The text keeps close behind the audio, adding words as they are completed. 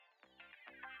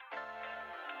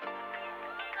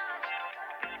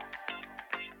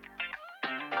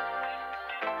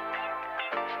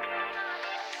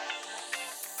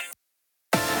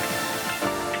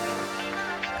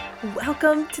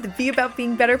Welcome to the Be About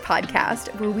Being Better podcast,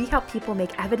 where we help people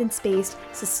make evidence-based,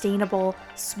 sustainable,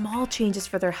 small changes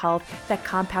for their health that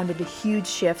compound into huge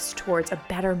shifts towards a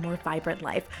better, more vibrant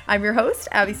life. I'm your host,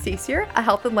 Abby Stasier, a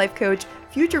health and life coach,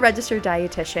 future registered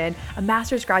dietitian, a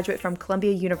master's graduate from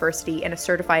Columbia University, and a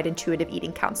certified intuitive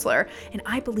eating counselor. And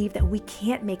I believe that we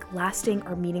can't make lasting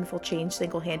or meaningful change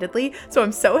single-handedly. So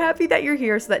I'm so happy that you're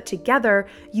here so that together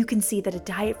you can see that a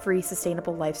diet-free,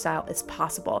 sustainable lifestyle is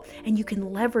possible, and you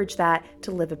can leverage that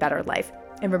to live a better life.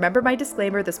 And remember my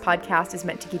disclaimer, this podcast is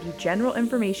meant to give you general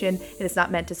information and is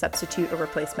not meant to substitute or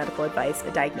replace medical advice,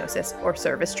 a diagnosis, or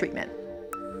service treatment.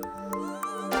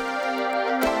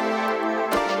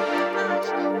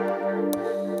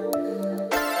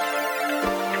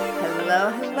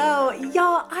 Hello.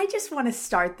 Y'all, I just want to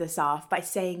start this off by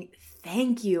saying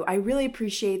thank you. I really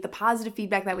appreciate the positive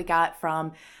feedback that we got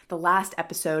from the last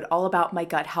episode all about my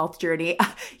gut health journey.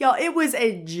 Y'all, it was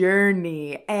a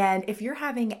journey. And if you're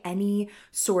having any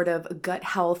sort of gut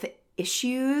health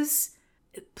issues,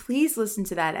 please listen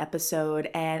to that episode.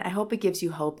 And I hope it gives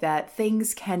you hope that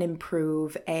things can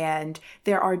improve and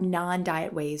there are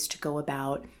non-diet ways to go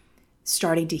about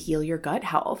starting to heal your gut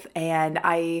health. And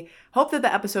I hope that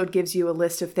the episode gives you a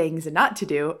list of things not to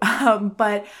do.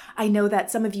 But I know that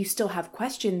some of you still have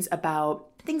questions about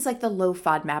things like the low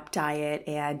FODMAP diet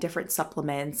and different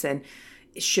supplements, and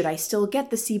should I still get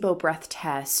the SIBO breath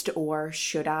test, or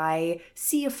should I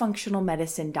see a functional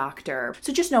medicine doctor?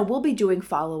 So just know we'll be doing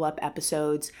follow-up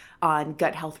episodes on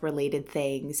gut health related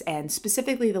things, and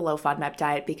specifically the low FODMAP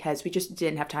diet, because we just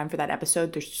didn't have time for that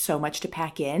episode. There's so much to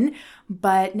pack in,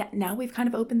 but now we've kind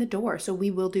of opened the door. So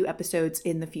we will do episodes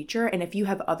in the future. And if you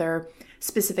have other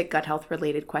specific gut health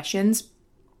related questions,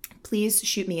 please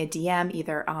shoot me a DM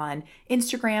either on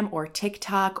Instagram or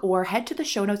TikTok, or head to the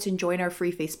show notes and join our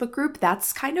free Facebook group.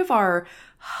 That's kind of our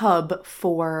hub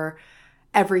for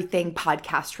everything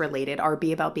podcast related, our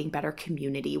Be About Being Better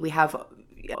community. We have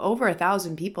over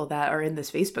 1,000 people that are in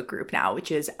this Facebook group now,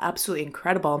 which is absolutely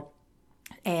incredible.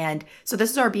 And so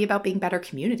this is our Be About Being Better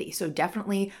community. So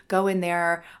definitely go in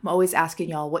there. I'm always asking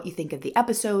y'all what you think of the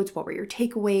episodes. What were your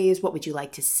takeaways? What would you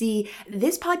like to see?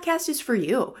 This podcast is for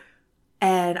you.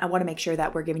 And I want to make sure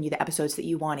that we're giving you the episodes that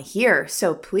you want to hear.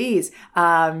 So please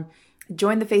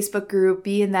join the Facebook group,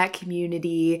 be in that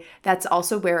community. That's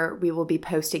also where we will be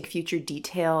posting future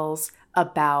details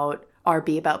about our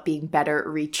Be About Being Better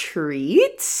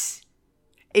retreat.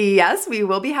 Yes, we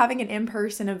will be having an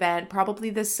in-person event probably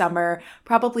this summer,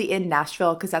 probably in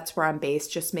Nashville, because that's where I'm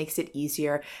based. Just makes it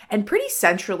easier and pretty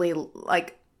centrally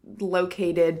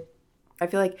located. I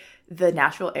feel like the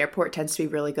Nashville airport tends to be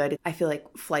really good. I feel like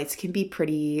flights can be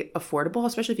pretty affordable,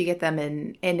 especially if you get them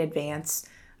in advance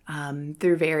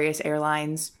through various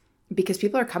airlines, because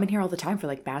people are coming here all the time for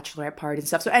like bachelorette parties and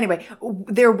stuff. So anyway,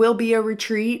 there will be a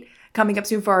retreat coming up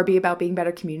soon for our Be About Being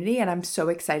Better community. And I'm so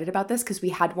excited about this because we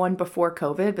had one before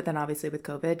COVID, but then obviously with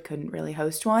COVID, couldn't really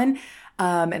host one.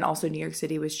 And also New York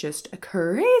City was just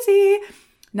crazy.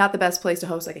 Not the best place to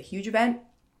host like a huge event.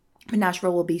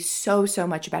 Nashville will be so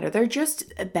much better. They're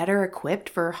just better equipped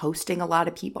for hosting a lot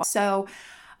of people. So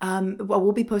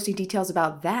we'll be posting details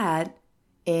about that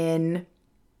in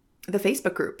the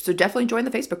Facebook group. So definitely join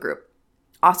the Facebook group.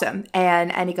 Awesome.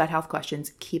 And any gut health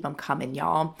questions, keep them coming,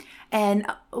 y'all. And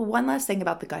one last thing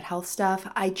about the gut health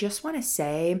stuff. I just want to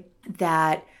say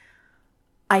that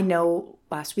I know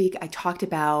last week I talked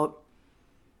about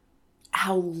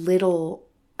how little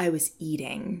I was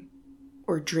eating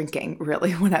or drinking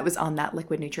really when I was on that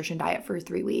liquid nutrition diet for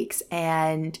 3 weeks.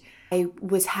 And I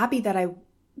was happy that I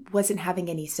wasn't having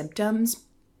any symptoms.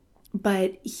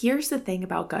 But here's the thing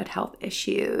about gut health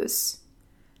issues.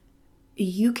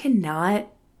 You cannot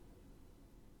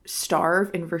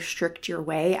starve and restrict your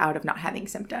way out of not having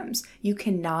symptoms. You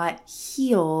cannot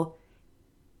heal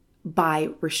by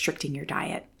restricting your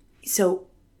diet. So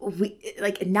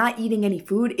not eating any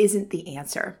food isn't the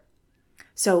answer.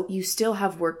 So you still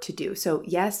have work to do. So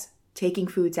yes, taking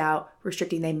foods out,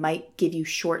 restricting, they might give you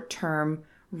short-term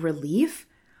relief,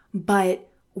 but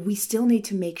we still need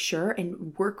to make sure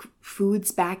and work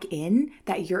foods back in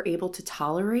that you're able to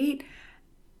tolerate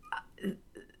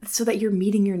so that you're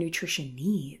meeting your nutrition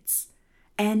needs.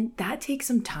 And that takes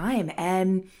some time.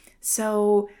 And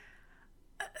so,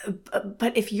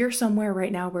 but if you're somewhere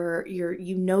right now where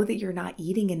you know that you're not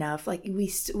eating enough, like we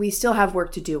still have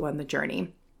work to do on the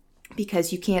journey,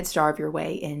 because you can't starve your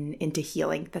way into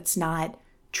healing. That's not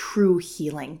true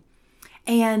healing.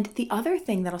 And the other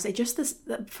thing that I'll say, just this,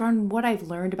 from what I've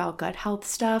learned about gut health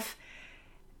stuff,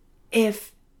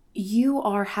 if you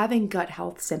are having gut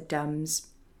health symptoms,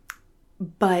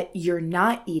 but you're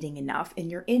not eating enough and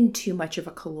you're in too much of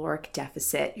a caloric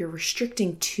deficit, you're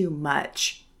restricting too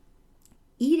much,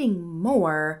 eating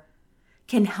more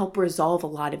can help resolve a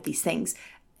lot of these things.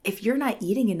 If you're not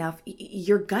eating enough,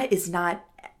 your gut is not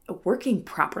working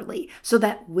properly. So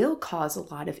that will cause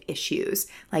a lot of issues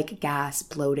like gas,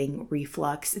 bloating,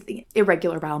 reflux,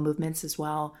 irregular bowel movements as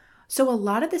well. So a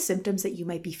lot of the symptoms that you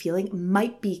might be feeling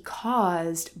might be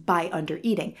caused by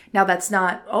undereating. Now, that's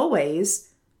not always,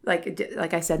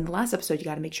 like I said in the last episode, you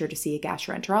got to make sure to see a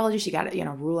gastroenterologist. You got to,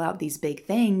 rule out these big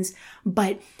things.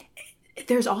 But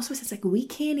there's also a sense like we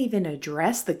can't even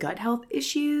address the gut health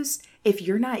issues if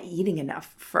you're not eating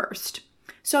enough first.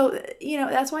 So,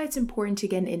 that's why it's important to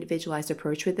get an individualized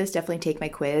approach with this. Definitely take my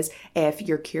quiz if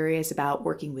you're curious about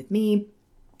working with me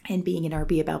and being an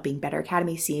RB about Being Better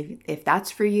Academy. See if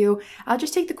that's for you. I'll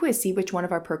just take the quiz, see which one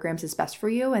of our programs is best for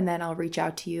you, and then I'll reach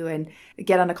out to you and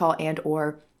get on a call and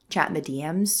or chat in the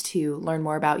DMs to learn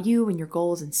more about you and your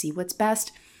goals and see what's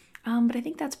best. But I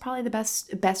think that's probably the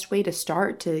best way to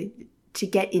start to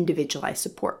get individualized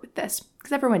support with this,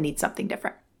 because everyone needs something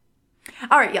different.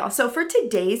 All right, y'all. So for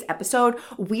today's episode,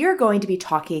 we are going to be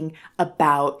talking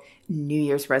about New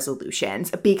Year's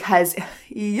resolutions because,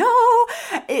 y'all,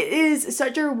 it is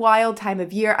such a wild time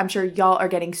of year. I'm sure y'all are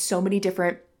getting so many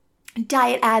different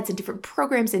diet ads and different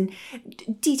programs and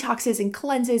detoxes and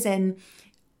cleanses and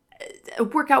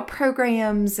workout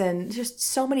programs, and just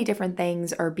so many different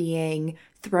things are being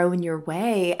thrown your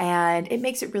way, and it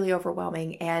makes it really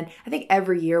overwhelming. And I think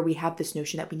every year we have this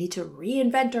notion that we need to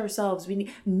reinvent ourselves. We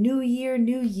need new year,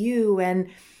 new you. And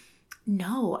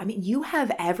no, you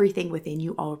have everything within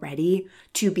you already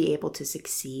to be able to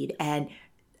succeed and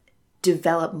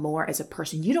develop more as a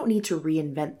person. You don't need to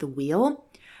reinvent the wheel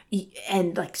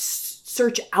and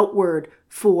search outward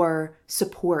for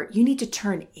support. You need to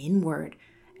turn inward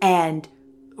and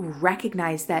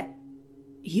recognize that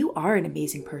you are an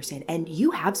amazing person and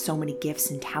you have so many gifts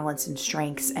and talents and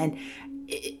strengths. And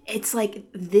it's like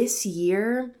this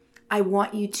year, I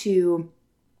want you to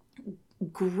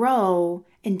grow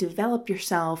and develop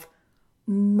yourself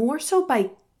more so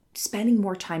by spending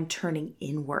more time turning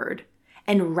inward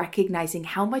and recognizing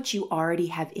how much you already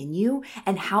have in you,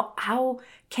 and how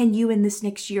can you in this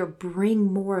next year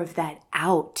bring more of that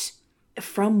out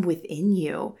from within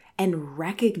you and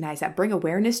recognize that, bring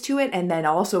awareness to it, and then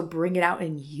also bring it out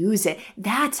and use it.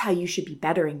 That's how you should be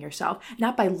bettering yourself,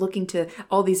 not by looking to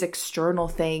all these external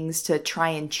things to try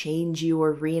and change you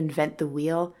or reinvent the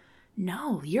wheel.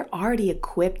 No, you're already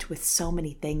equipped with so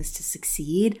many things to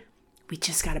succeed. We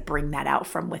just got to bring that out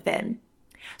from within.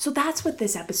 So that's what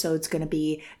this episode's going to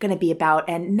be about,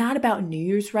 and not about New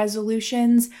Year's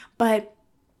resolutions, but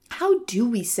how do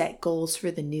we set goals for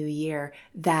the new year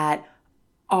that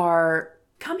are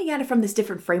coming at it from this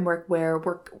different framework where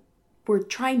we're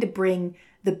trying to bring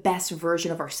the best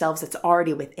version of ourselves that's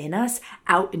already within us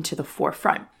out into the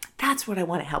forefront. That's what I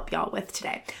want to help y'all with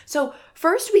today. So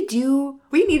first we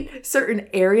need certain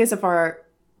areas of our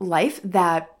life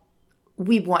that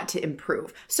we want to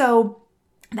improve. So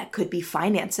that could be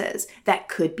finances, that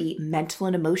could be mental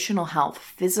and emotional health,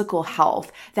 physical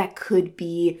health, that could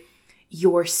be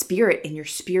your spirit and your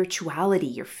spirituality,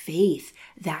 your faith,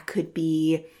 that could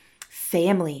be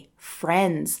family,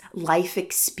 friends, life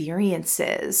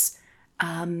experiences.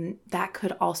 That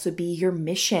could also be your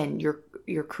mission,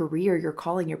 your career, your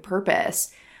calling, your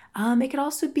purpose. It could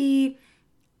also be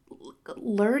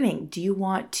learning. Do you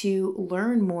want to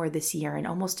learn more this year and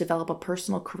almost develop a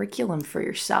personal curriculum for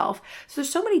yourself? So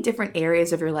there's so many different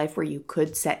areas of your life where you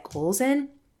could set goals in.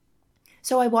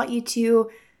 So I want you to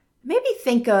maybe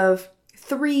think of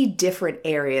 3 different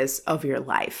areas of your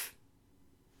life.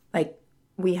 Like,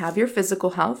 we have your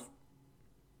physical health,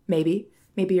 maybe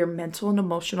your mental and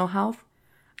emotional health,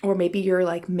 or maybe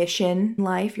your mission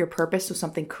life, your purpose, so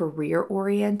something career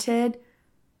oriented,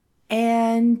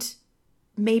 and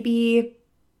maybe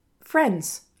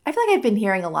friends. I feel like I've been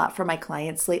hearing a lot from my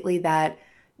clients lately that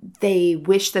they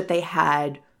wish that they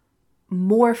had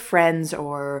more friends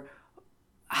or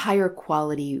higher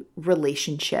quality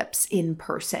relationships in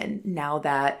person now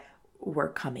that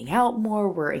we're coming out more,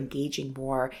 we're engaging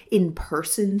more in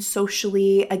person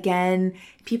socially again.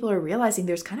 People are realizing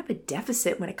there's kind of a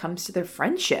deficit when it comes to their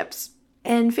friendships.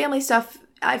 And family stuff,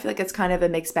 I feel like it's kind of a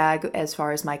mixed bag as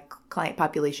far as my client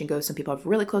population goes. Some people have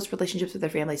really close relationships with their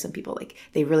family. Some people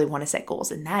they really want to set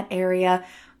goals in that area.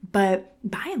 But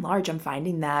by and large, I'm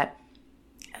finding that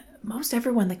most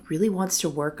everyone really wants to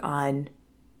work on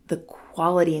the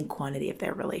quality and quantity of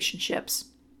their relationships.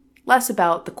 Less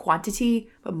about the quantity,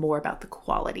 but more about the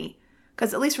quality.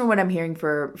 Because at least from what I'm hearing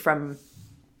from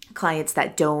clients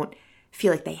that don't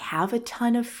feel like they have a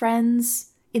ton of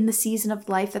friends in the season of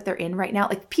life that they're in right now.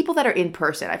 Like people that are in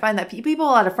person, I find that people, a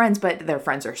lot of friends, but their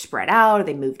friends are spread out, or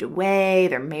they moved away,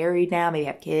 they're married now, maybe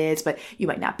have kids, but you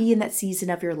might not be in that season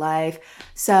of your life.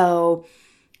 So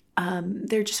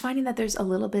they're just finding that there's a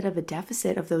little bit of a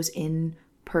deficit of those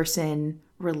in-person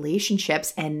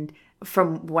relationships. And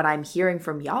from what I'm hearing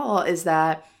from y'all is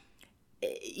that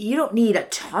you don't need a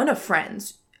ton of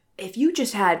friends. If you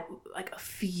just had like a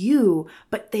few,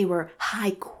 but they were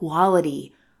high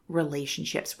quality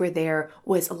relationships where there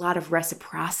was a lot of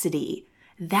reciprocity,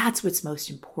 that's what's most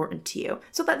important to you.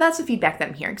 So that's the feedback that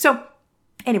I'm hearing. So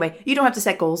anyway, you don't have to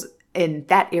set goals in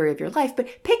that area of your life,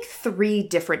 but pick 3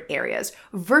 different areas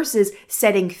versus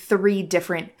setting 3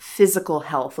 different physical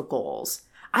health goals.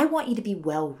 I want you to be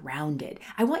well-rounded.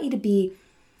 I want you to be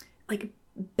like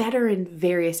better in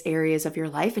various areas of your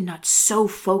life and not so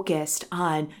focused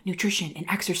on nutrition and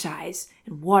exercise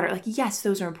and water. Like, yes,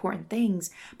 those are important things,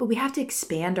 but we have to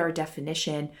expand our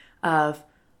definition of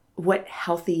what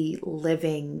healthy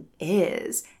living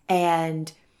is.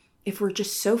 And if we're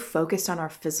just so focused on our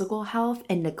physical health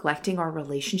and neglecting our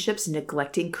relationships,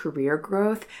 neglecting career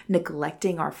growth,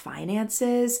 neglecting our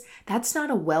finances, that's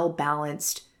not a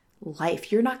well-balanced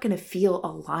life. You're not going to feel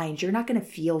aligned. You're not going to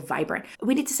feel vibrant.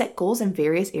 We need to set goals in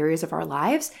various areas of our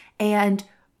lives. And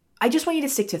I just want you to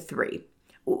stick to 3.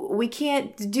 We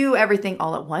can't do everything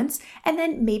all at once. And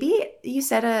then maybe you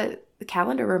set a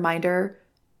calendar reminder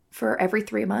for every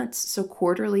 3 months. So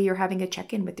quarterly, you're having a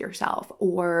check-in with yourself.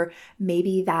 Or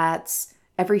maybe that's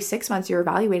every 6 months, you're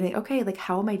evaluating, okay, like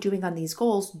how am I doing on these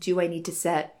goals? Did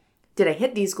I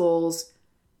hit these goals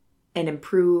and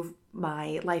improve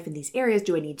my life in these areas?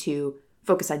 Do I need to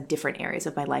focus on different areas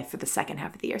of my life for the second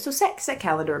half of the year? So set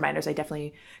calendar reminders.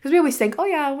 because we always think, oh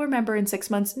yeah, I'll remember in 6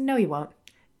 months. No, you won't.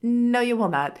 No, you will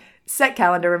not. Set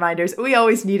calendar reminders. We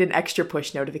always need an extra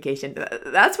push notification.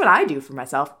 That's what I do for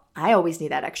myself. I always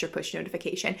need that extra push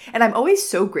notification. And I'm always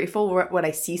so grateful when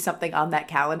I see something on that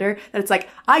calendar that it's like,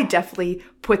 I definitely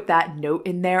put that note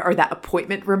in there or that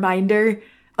appointment reminder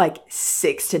like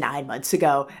 6 to 9 months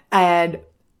ago. And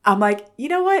I'm like, you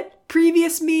know what?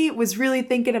 Previous me was really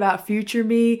thinking about future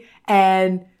me.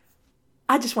 And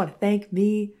I just want to thank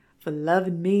me for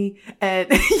loving me. And,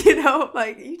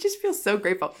 like you just feel so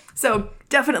grateful. So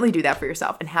definitely do that for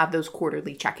yourself and have those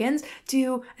quarterly check-ins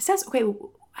to assess, okay,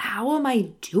 how am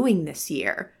I doing this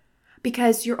year?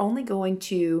 Because you're only going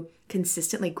to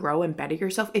consistently grow and better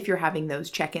yourself if you're having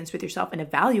those check-ins with yourself and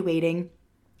evaluating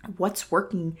what's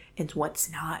working and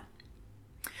what's not.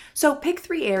 So pick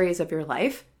 3 areas of your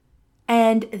life.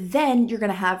 And then you're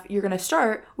going to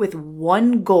start with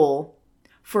one goal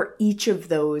for each of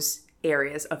those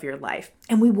areas of your life.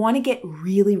 And we want to get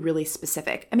really, really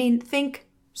specific. I mean, think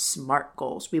SMART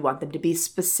goals. We want them to be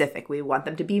specific. We want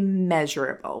them to be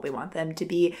measurable. We want them to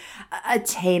be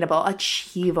attainable,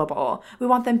 achievable. We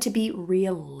want them to be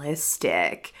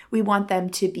realistic. We want them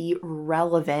to be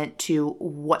relevant to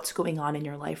what's going on in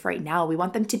your life right now. We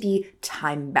want them to be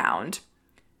time bound.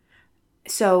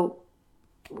 So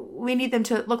we need them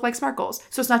to look like SMART goals.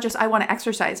 So it's not just, I want to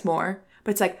exercise more,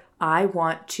 but it's like, I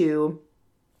want to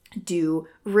do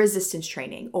resistance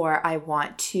training, or I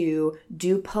want to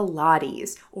do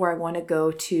Pilates, or I want to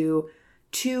go to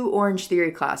 2 Orange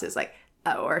Theory classes.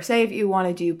 Or say if you want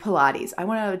to do Pilates, I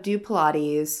want to do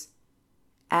Pilates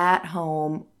at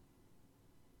home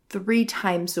 3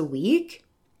 times a week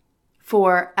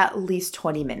for at least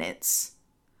 20 minutes.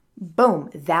 Boom.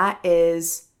 That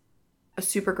is a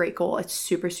super great goal. It's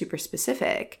super, super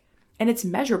specific and it's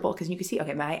measurable because you can see,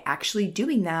 okay, am I actually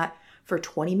doing that for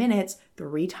 20 minutes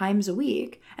 3 times a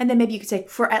week? And then maybe you could say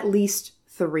for at least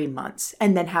 3 months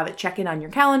and then have it check in on your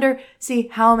calendar, see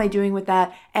how am I doing with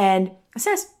that, and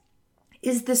assess,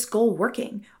 is this goal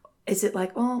working? Is it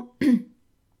like, well,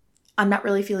 I'm not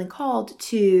really feeling called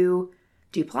to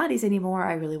do Pilates anymore.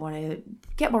 I really want to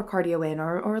get more cardio in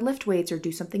or lift weights or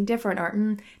do something different,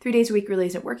 or 3 days a week really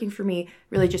isn't working for me.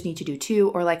 Really just need to do 2,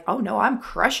 or like, oh no, I'm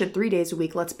crushing 3 days a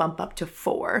week. Let's bump up to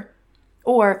 4.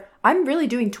 Or I'm really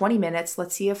doing 20 minutes.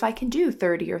 Let's see if I can do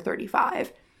 30 or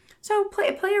 35. So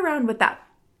play around with that.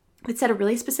 But set a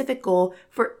really specific goal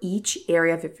for each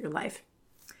area of your life.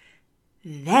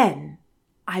 Then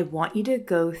I want you to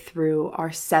go through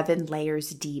our 7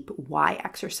 layers deep why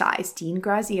exercise. Dean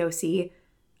Graziosi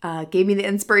gave me the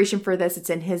inspiration for this. It's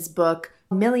in his book,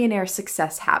 Millionaire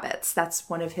Success Habits. That's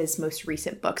one of his most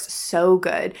recent books. So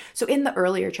good. So in the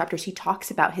earlier chapters, he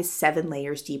talks about his 7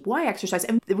 layers deep why exercise.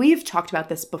 And we've talked about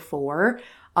this before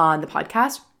on the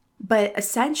podcast, but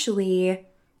essentially,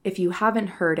 if you haven't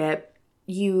heard it,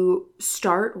 you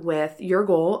start with your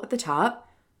goal at the top.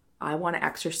 I want to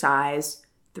exercise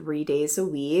 3 days a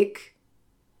week,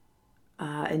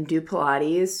 and do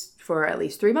Pilates for at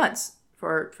least 3 months,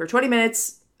 for 20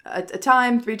 minutes a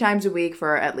time, 3 times a week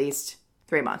for at least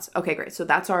 3 months. Okay, great. So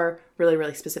that's our really,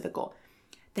 really specific goal.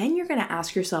 Then you're going to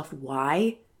ask yourself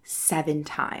why 7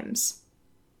 times.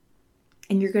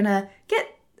 And you're going to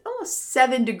get almost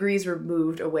 7 degrees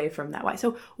removed away from that why.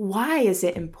 So why is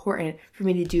it important for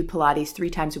me to do Pilates 3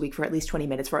 times a week for at least 20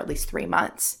 minutes for at least 3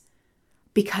 months?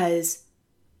 Because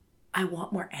I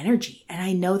want more energy. And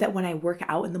I know that when I work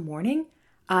out in the morning,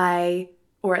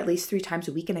 or at least 3 times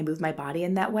a week, and I move my body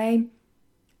in that way,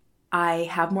 I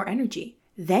have more energy.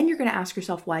 Then you're going to ask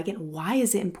yourself why again. Why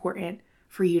is it important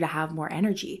for you to have more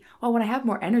energy? Well, when I have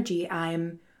more energy,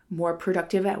 I'm more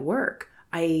productive at work.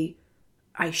 I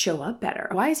show up better.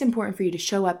 Why is it important for you to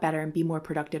show up better and be more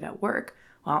productive at work?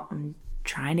 Well, I'm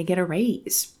trying to get a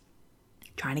raise,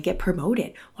 trying to get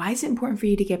promoted. Why is it important for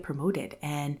you to get promoted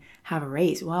and have a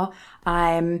raise? Well,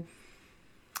 I'm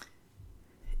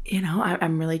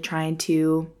really trying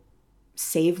to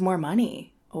save more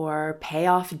money or pay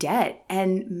off debt.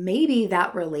 And maybe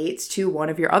that relates to one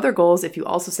of your other goals. If you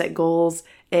also set goals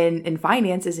in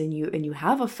finances and you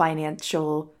have a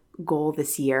financial goal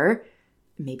this year,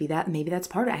 maybe that's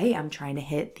part of it. Hey, I'm trying to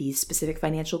hit these specific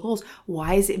financial goals.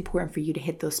 Why is it important for you to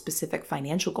hit those specific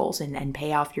financial goals and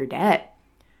pay off your debt?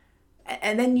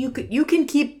 And then you can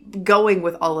keep going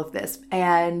with all of this,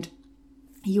 and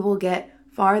you will get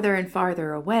farther and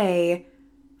farther away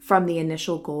from the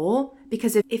initial goal.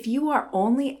 Because if you are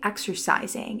only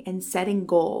exercising and setting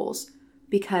goals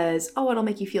because, it'll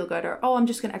make you feel good, or, I'm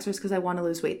just going to exercise because I want to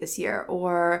lose weight this year,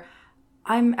 or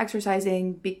I'm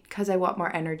exercising because I want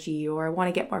more energy, or I want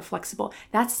to get more flexible,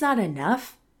 that's not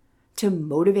enough to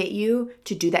motivate you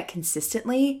to do that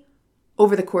consistently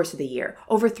over the course of the year,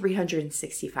 over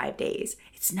 365 days.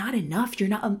 It's not enough. You're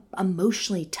not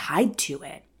emotionally tied to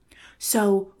it.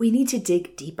 So we need to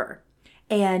dig deeper.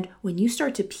 And when you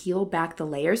start to peel back the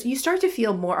layers, you start to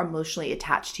feel more emotionally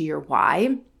attached to your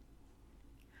why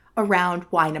around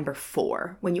why number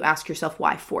 4, when you ask yourself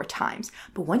why 4 times.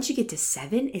 But once you get to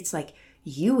 7, it's like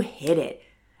you hit it.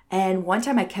 And one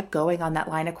time I kept going on that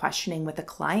line of questioning with a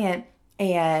client,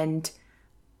 and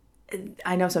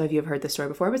I know some of you have heard this story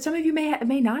before, but some of you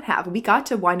may not have. We got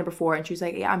to why number 4, and she was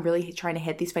like, yeah, I'm really trying to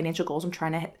hit these financial goals. I'm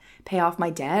trying to pay off my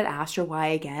debt. I asked her why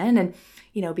again. And,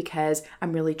 because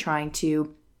I'm really trying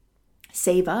to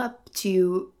save up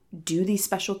to do these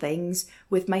special things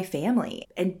with my family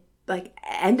and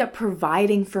end up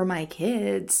providing for my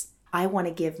kids. I want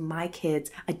to give my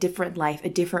kids a different life, a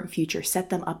different future, set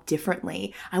them up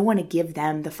differently. I want to give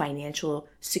them the financial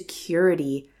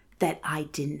security that I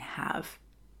didn't have.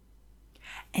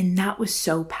 And that was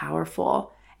so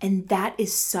powerful. And that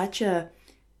is such a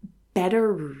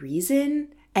better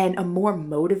reason and a more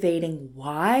motivating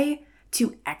why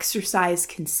to exercise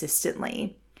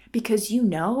consistently. Because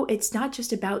it's not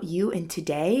just about you and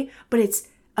today, but it's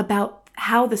about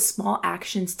how the small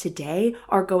actions today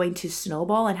are going to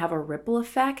snowball and have a ripple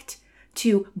effect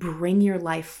to bring your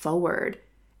life forward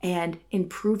and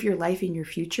improve your life in your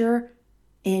future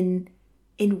in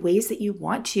ways that you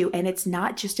want to. And it's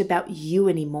not just about you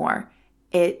anymore.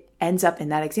 It ends up, in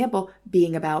that example,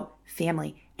 being about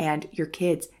family and your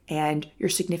kids and your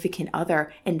significant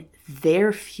other and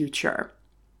their future,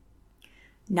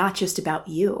 not just about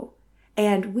you.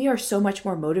 And we are so much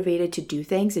more motivated to do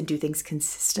things and do things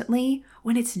consistently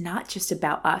when it's not just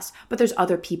about us, but there's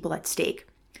other people at stake.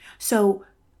 So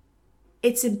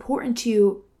it's important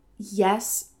to,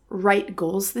 yes, write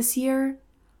goals this year,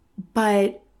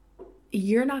 but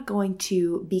you're not going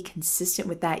to be consistent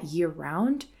with that year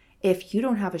round if you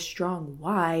don't have a strong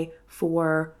why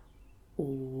for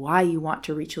why you want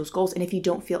to reach those goals, and if you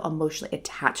don't feel emotionally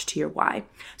attached to your why.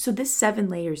 So this 7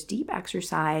 layers deep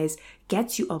exercise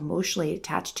gets you emotionally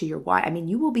attached to your why. I mean,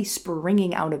 you will be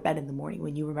springing out of bed in the morning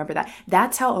when you remember that.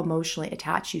 That's how emotionally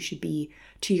attached you should be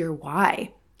to your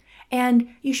why. And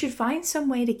you should find some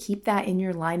way to keep that in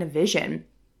your line of vision,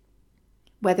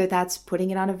 whether that's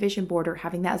putting it on a vision board or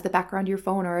having that as the background of your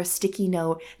phone or a sticky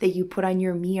note that you put on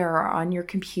your mirror or on your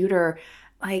computer.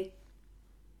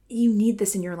 You need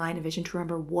this in your line of vision to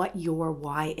remember what your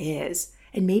why is.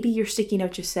 And maybe your sticky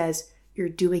note just says you're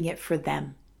doing it for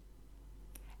them.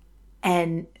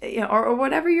 And, or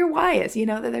whatever your why is,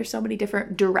 that there's so many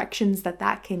different directions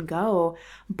that can go,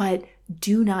 but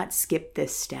do not skip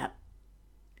this step.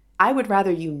 I would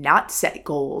rather you not set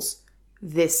goals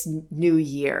this new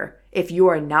year if you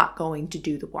are not going to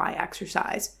do the why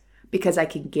exercise, because I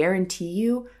can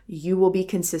guarantee you will be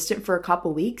consistent for a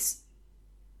couple weeks.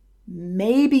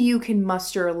 Maybe you can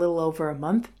muster a little over a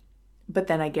month, but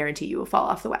then I guarantee you will fall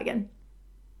off the wagon.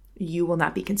 You will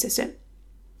not be consistent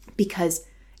because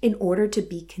in order to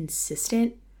be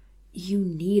consistent, you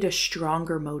need a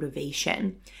stronger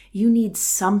motivation. You need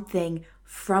something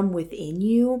from within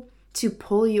you to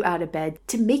pull you out of bed,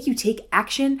 to make you take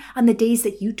action on the days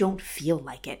that you don't feel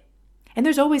like it. And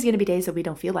there's always going to be days that we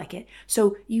don't feel like it.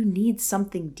 So you need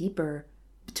something deeper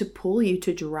to pull you,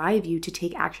 to drive you to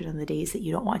take action on the days that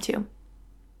you don't want to.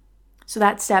 So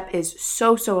that step is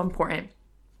so, so important.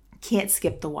 Can't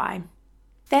skip the why.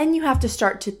 Then you have to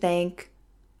start to think,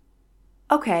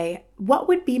 okay, what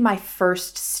would be my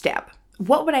first step?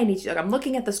 What would I need to do? Like, I'm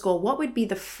looking at this goal. What would be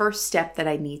the first step that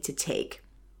I need to take?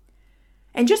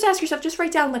 And just ask yourself, just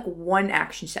write down like one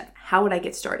action step. How would I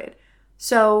get started?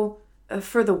 So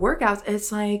for the workouts,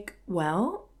 it's like,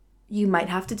 well, you might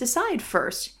have to decide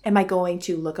first. Am I going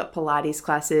to look up Pilates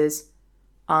classes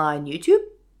on YouTube?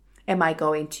 Am I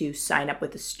going to sign up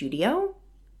with a studio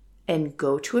and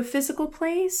go to a physical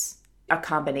place? A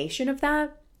combination of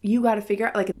that? You got to figure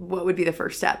out like what would be the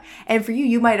first step. And for you,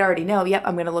 you might already know, yep,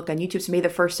 I'm going to look on YouTube. So maybe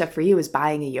the first step for you is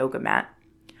buying a yoga mat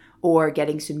or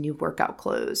getting some new workout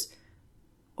clothes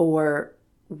or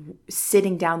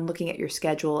sitting down, looking at your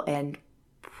schedule and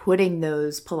putting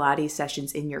those Pilates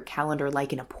sessions in your calendar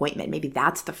like an appointment. Maybe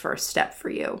that's the first step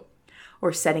for you.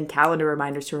 Or setting calendar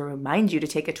reminders to remind you to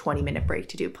take a 20-minute break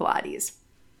to do Pilates.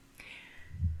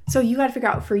 So you got to figure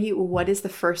out for you, what is the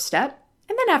first step?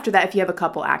 And then after that, if you have a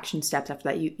couple action steps after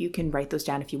that, you can write those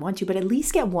down if you want to, but at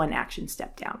least get one action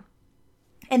step down.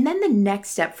 And then the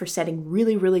next step for setting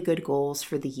really, really good goals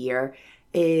for the year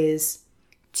is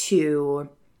to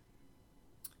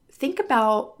think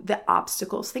about the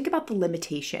obstacles, think about the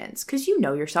limitations, because you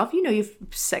know yourself, you know you've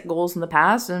set goals in the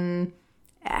past and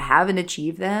haven't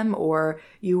achieved them, or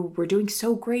you were doing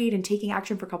so great and taking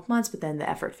action for a couple months, but then the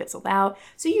effort fizzled out.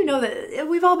 So you know that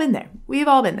we've all been there. We've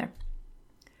all been there.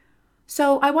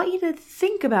 So I want you to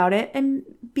think about it and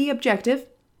be objective.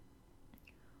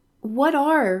 What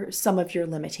are some of your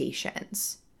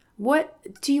limitations? What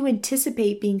do you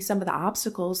anticipate being some of the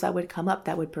obstacles that would come up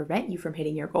that would prevent you from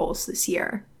hitting your goals this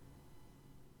year?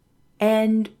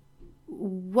 And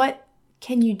what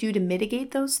can you do to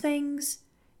mitigate those things?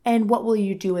 And what will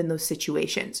you do in those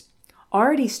situations?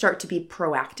 Already start to be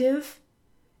proactive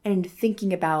and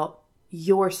thinking about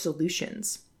your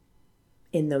solutions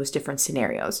in those different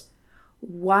scenarios.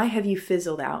 Why have you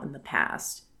fizzled out in the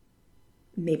past?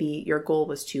 Maybe your goal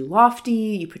was too lofty,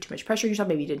 you put too much pressure on yourself,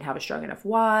 maybe you didn't have a strong enough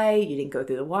why, you didn't go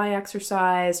through the why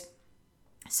exercise.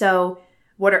 So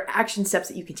what are action steps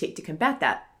that you can take to combat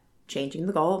that? Changing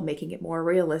the goal, making it more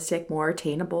realistic, more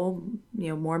attainable,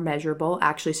 more measurable,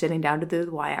 actually sitting down to do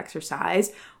the why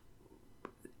exercise,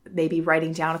 maybe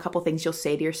writing down a couple things you'll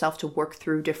say to yourself to work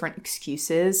through different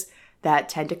excuses that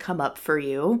tend to come up for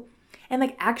you. And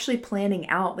like actually planning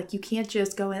out, like you can't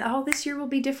just go in, oh, this year will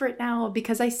be different now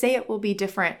because I say it will be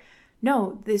different.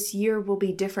 No, this year will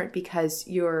be different because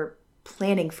you're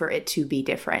planning for it to be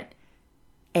different.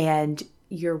 And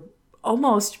you're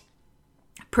almost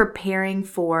preparing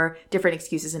for different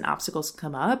excuses and obstacles to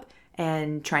come up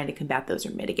and trying to combat those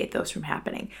or mitigate those from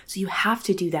happening. So you have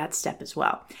to do that step as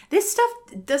well. This stuff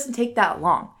doesn't take that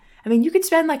long. I mean, you could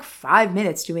spend like 5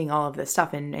 minutes doing all of this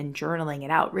stuff and journaling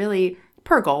it out really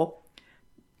per goal.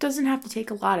 Doesn't have to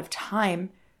take a lot of time,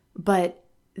 but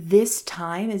this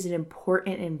time is an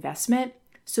important investment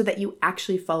so that you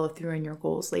actually follow through on your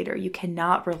goals later. You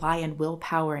cannot rely on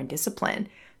willpower and discipline.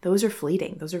 Those are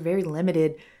fleeting. Those are very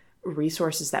limited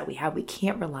resources that we have. We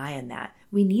can't rely on that.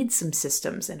 We need some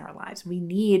systems in our lives. We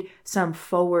need some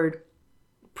forward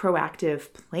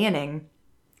proactive planning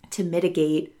to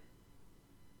mitigate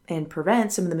and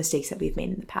prevent some of the mistakes that we've made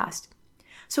in the past.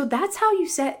 So that's how you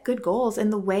set good goals,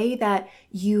 and the way that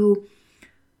you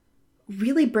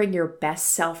really bring your best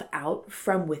self out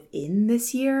from within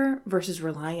this year versus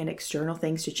relying on external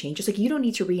things to change. It's like you don't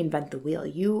need to reinvent the wheel.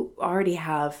 You already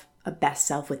have a best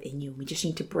self within you. We just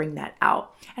need to bring that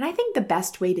out. And I think the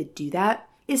best way to do that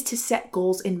is to set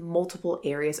goals in multiple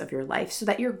areas of your life so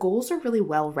that your goals are really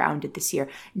well-rounded this year,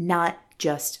 not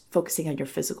just focusing on your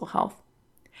physical health.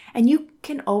 And you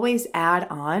can always add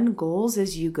on goals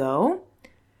as you go,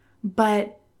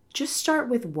 but just start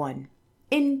with one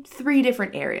in 3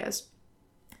 different areas.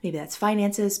 Maybe that's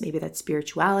finances, maybe that's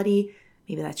spirituality,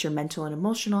 maybe that's your mental and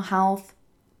emotional health,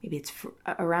 maybe it's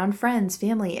around friends,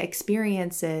 family,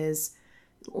 experiences,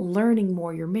 learning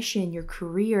more, your mission, your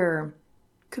career.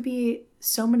 Could be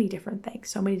so many different things,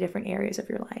 so many different areas of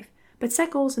your life. But set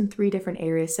goals in 3 different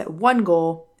areas, set one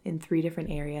goal in 3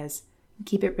 different areas,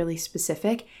 keep it really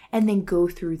specific, and then go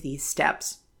through these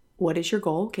steps. What is your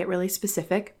goal? Get really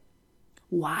specific.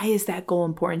 Why is that goal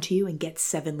important to you? And get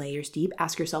 7 layers deep.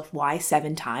 Ask yourself why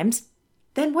 7 times.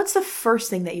 then what's the first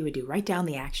thing that you would do? Write down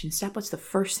the action step. What's the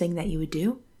first thing that you would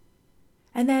do?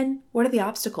 And then what are the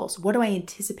obstacles? What do I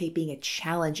anticipate being a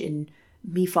challenge in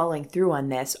me following through on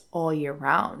this all year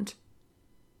round?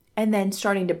 And then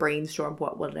starting to brainstorm,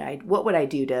 what would I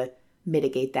do to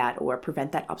mitigate that or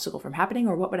prevent that obstacle from happening?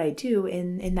 Or what would I do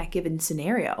in that given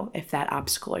scenario if that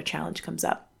obstacle or challenge comes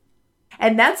up?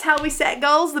 And that's how we set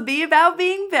goals, the Be About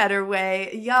Being Better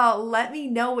way. Y'all, let me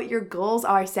know what your goals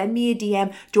are. Send me a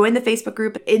DM. Join the Facebook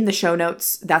group in the show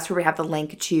notes. That's where we have the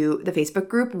link to the Facebook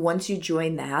group. Once you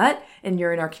join that and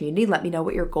you're in our community, let me know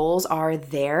what your goals are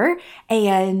there.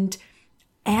 And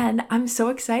I'm so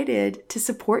excited to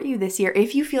support you this year.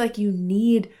 If you feel like you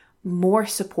need more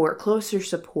support, closer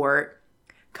support,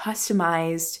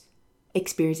 customized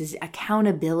experiences,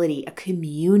 accountability, a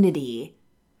community,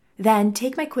 then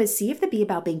take my quiz, see if the Be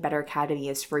About Being Better Academy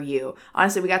is for you.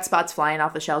 Honestly, we got spots flying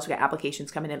off the shelves. We got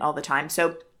applications coming in all the time.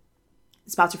 So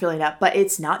spots are filling up, but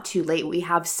it's not too late. We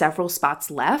have several spots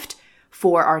left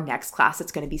for our next class.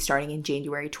 That's going to be starting in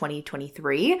January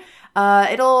 2023.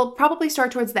 It'll probably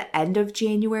start towards the end of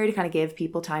January to kind of give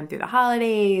people time through the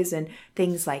holidays and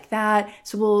things like that.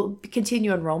 So we'll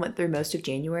continue enrollment through most of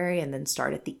January and then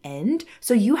start at the end.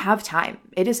 So you have time.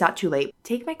 It is not too late.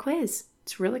 Take my quiz.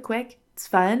 It's really quick. It's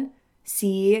fun.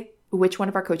 See which one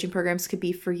of our coaching programs could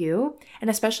be for you. And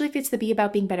especially if it's the Be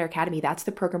About Being Better Academy, that's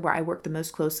the program where I work the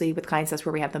most closely with clients. That's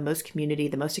where we have the most community,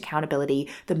 the most accountability,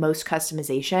 the most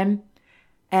customization.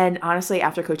 And honestly,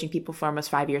 after coaching people for almost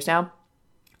 5 years now,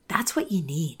 that's what you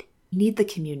need. You need the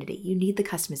community. You need the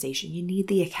customization. You need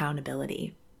the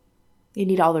accountability. You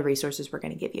need all the resources we're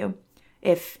going to give you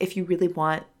if you really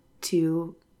want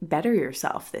to better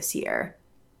yourself this year.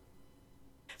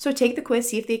 So take the quiz,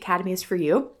 see if the academy is for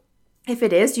you. If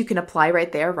it is, you can apply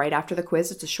right there, right after the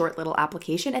quiz. It's a short little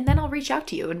application, and then I'll reach out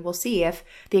to you and we'll see if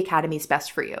the academy is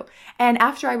best for you. And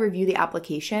after I review the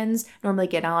applications, normally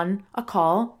get on a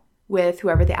call with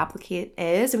whoever the applicant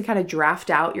is, and we kind of draft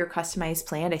out your customized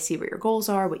plan. I see what your goals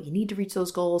are, what you need to reach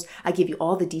those goals. I give you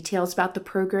all the details about the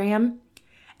program.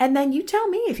 And then you tell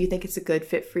me if you think it's a good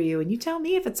fit for you, and you tell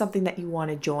me if it's something that you want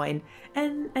to join,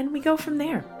 and we go from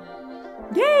there.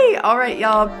 Yay! All right,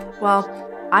 y'all. Well,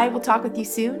 I will talk with you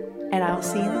soon, and I'll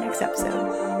see you in the next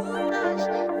episode.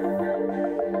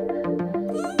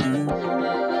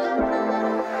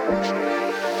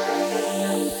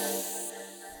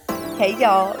 Hey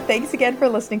y'all, thanks again for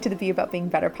listening to the Be About Being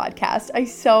Better podcast. I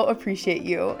so appreciate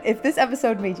you. If this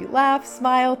episode made you laugh,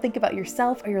 smile, think about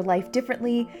yourself or your life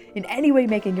differently, in any way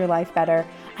making your life better,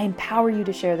 I empower you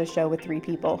to share the show with 3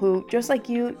 people who, just like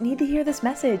you, need to hear this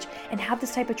message and have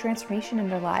this type of transformation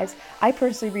in their lives. I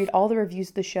personally read all the reviews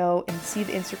of the show and see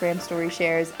the Instagram story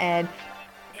shares, and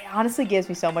honestly gives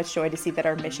me so much joy to see that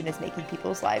our mission is making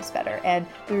people's lives better, and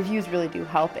the reviews really do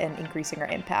help in increasing our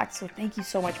impact. So thank you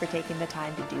so much for taking the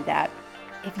time to do that.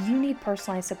 If you need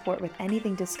personalized support with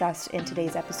anything discussed in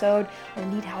today's episode or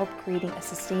need help creating a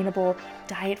sustainable,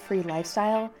 diet-free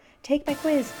lifestyle, take my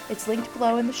quiz. It's linked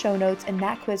below in the show notes, and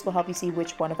that quiz will help you see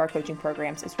which one of our coaching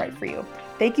programs is right for you.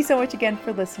 Thank you so much again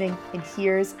for listening, and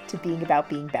here's to being about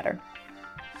being better.